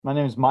My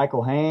name is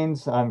Michael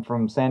Haynes. I'm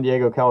from San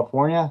Diego,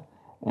 California,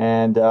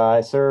 and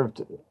I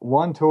served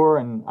one tour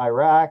in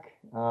Iraq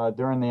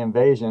during the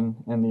invasion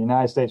in the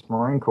United States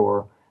Marine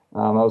Corps.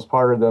 I was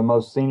part of the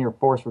most senior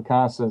force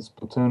reconnaissance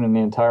platoon in the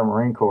entire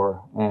Marine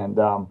Corps, and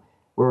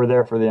we were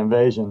there for the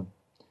invasion.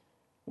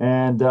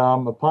 And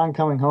upon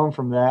coming home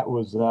from that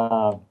was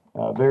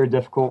very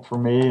difficult for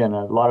me and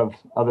a lot of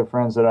other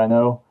friends that I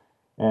know.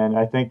 And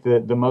I think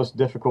that the most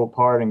difficult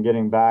part in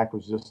getting back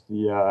was just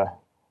the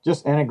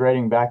just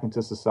integrating back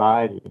into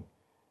society.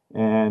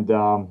 And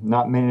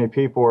not many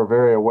people are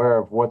very aware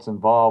of what's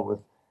involved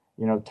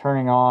with,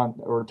 turning on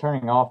or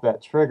turning off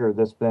that trigger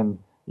that's been,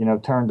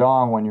 turned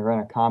on when you're in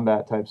a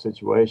combat type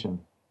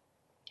situation.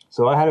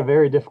 So I had a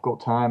very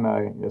difficult time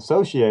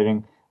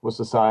associating with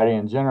society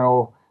in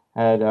general.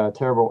 Had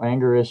terrible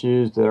anger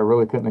issues that I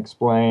really couldn't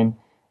explain,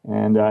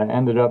 and I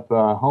ended up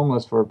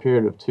homeless for a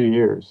period of 2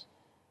 years.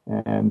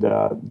 And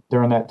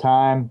during that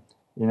time,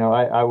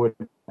 I would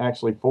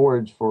actually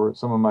forage for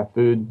some of my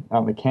food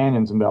out in the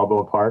canyons in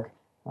Balboa Park.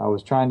 I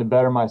was trying to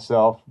better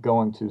myself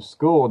going to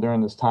school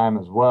during this time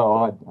as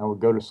well. I would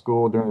go to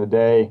school during the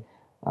day,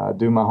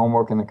 do my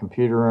homework in the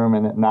computer room,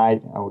 and at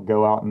night I would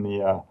go out in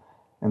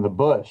the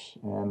bush,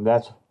 and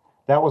that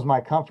was my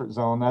comfort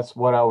zone. That's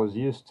what I was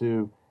used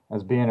to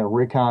as being a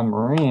recon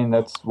Marine.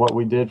 That's what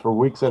we did for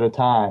weeks at a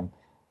time.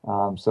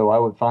 So I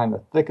would find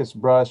the thickest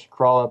brush,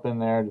 crawl up in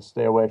there to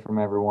stay away from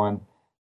everyone,